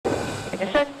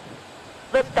Ignition.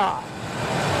 Liftoff.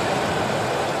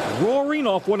 Roaring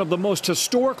off one of the most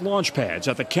historic launch pads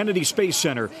at the Kennedy Space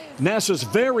Center, NASA's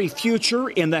very future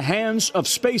in the hands of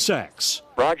SpaceX.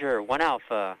 Roger, 1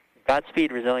 Alpha.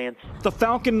 Godspeed, Resilience. The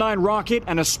Falcon 9 rocket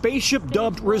and a spaceship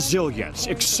dubbed Resilience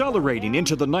accelerating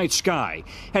into the night sky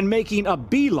and making a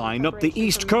beeline up the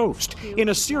East Coast in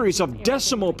a series of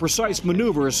decimal precise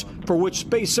maneuvers for which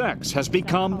SpaceX has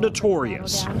become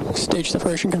notorious. Stage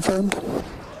separation confirmed.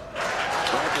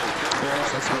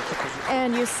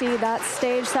 And you see that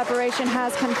stage separation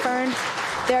has confirmed.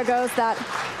 There goes that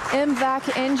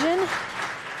MVAC engine.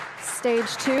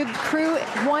 Stage 2. Crew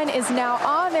 1 is now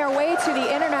on their way to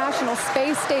the International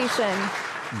Space Station.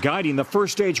 Guiding the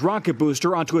first stage rocket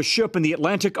booster onto a ship in the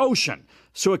Atlantic Ocean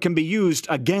so it can be used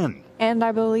again. And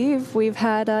I believe we've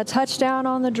had a touchdown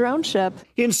on the drone ship.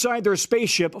 Inside their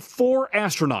spaceship, 4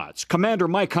 astronauts, Commander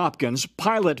Mike Hopkins,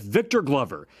 pilot Victor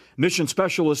Glover, mission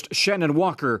specialist Shannon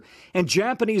Walker, and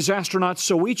Japanese astronaut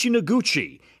Soichi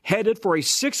Noguchi, headed for a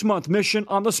 6-month mission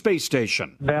on the space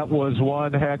station. That was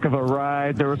one heck of a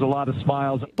ride. There was a lot of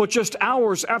smiles. But just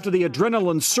hours after the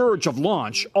adrenaline surge of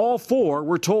launch, all 4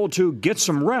 were told to get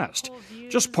some rest.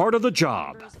 Just part of the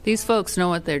job. These folks know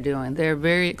what they're doing. They're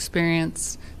very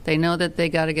experienced. They know that they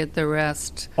got to get the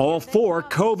rest. All 4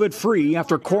 COVID-free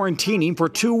after quarantining for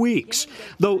 2 weeks,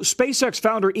 though SpaceX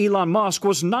founder Elon Musk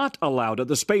was not allowed at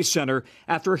the Space Center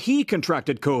after he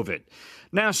contracted COVID.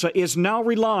 NASA is now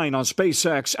relying on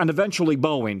SpaceX and eventually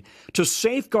Boeing to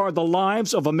safeguard the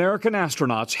lives of American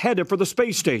astronauts headed for the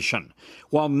space station,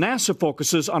 while NASA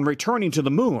focuses on returning to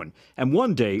the moon and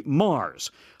one day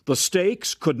Mars. The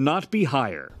stakes could not be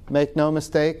higher. Make no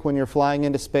mistake, when you're flying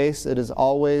into space, it is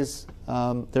always,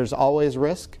 there's always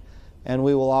risk, and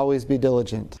we will always be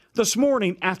diligent. This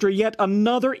morning, after yet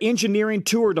another engineering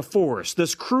tour de force,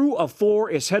 this crew of 4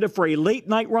 is headed for a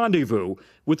late-night rendezvous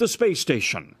with the space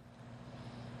station.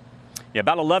 Yeah,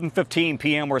 about 11:15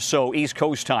 p.m. or so East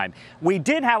Coast time. We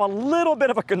did have a little bit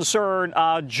of a concern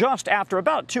just after,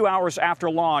 about 2 hours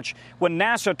after launch, when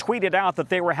NASA tweeted out that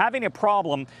they were having a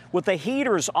problem with the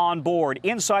heaters on board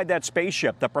inside that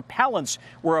spaceship. The propellants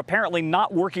were apparently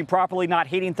not working properly, not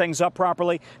heating things up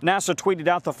properly. NASA tweeted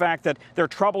out the fact that they're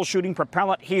troubleshooting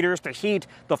propellant heaters to heat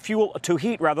the fuel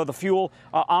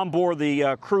on board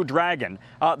the Crew Dragon.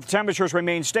 The temperatures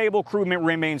remain stable, crew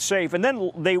remains safe, and then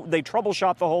they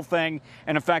troubleshot the whole thing.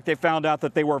 And in fact, they found out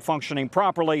that they were functioning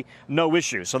properly, no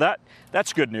issue. So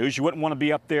that's good news. You wouldn't want to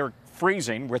be up there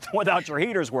freezing without your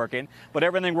heaters working, but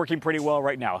everything working pretty well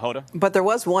right now. Hoda? But there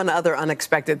was one other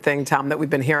unexpected thing, Tom, that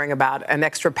we've been hearing about, an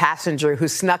extra passenger who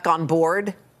snuck on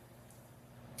board.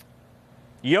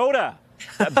 Yoda.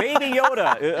 Baby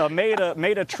Yoda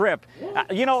made a trip.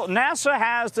 You know, NASA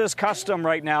has this custom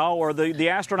right now, or the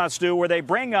astronauts do, where they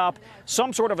bring up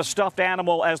some sort of a stuffed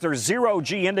animal as their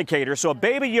zero-G indicator. So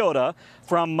Baby Yoda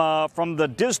from the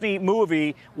Disney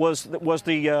movie was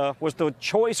the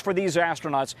choice for these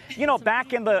astronauts. You know,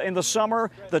 back in the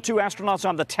summer, the 2 astronauts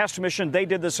on the test mission, they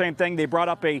did the same thing. They brought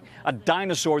up a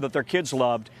dinosaur that their kids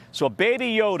loved. So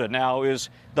Baby Yoda now is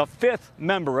the 5th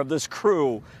member of this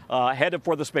crew headed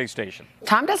for the space station.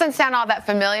 Tom doesn't sound all that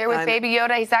familiar with Baby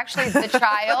Yoda. He's actually the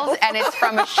child, and it's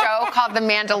from a show called The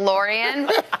Mandalorian,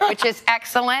 which is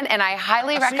excellent, and I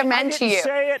highly recommend to you.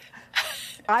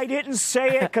 I didn't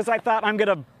say it because I thought I'm going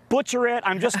to butcher it.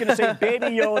 I'm just going to say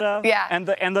Baby Yoda, yeah. and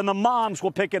then the moms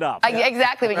will pick it up.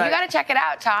 Exactly, but you got to check it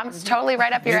out, Tom. It's totally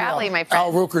right up your alley, my friend.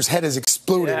 Al Roker's head is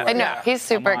exploding. I know, he's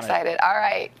super excited. All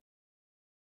right.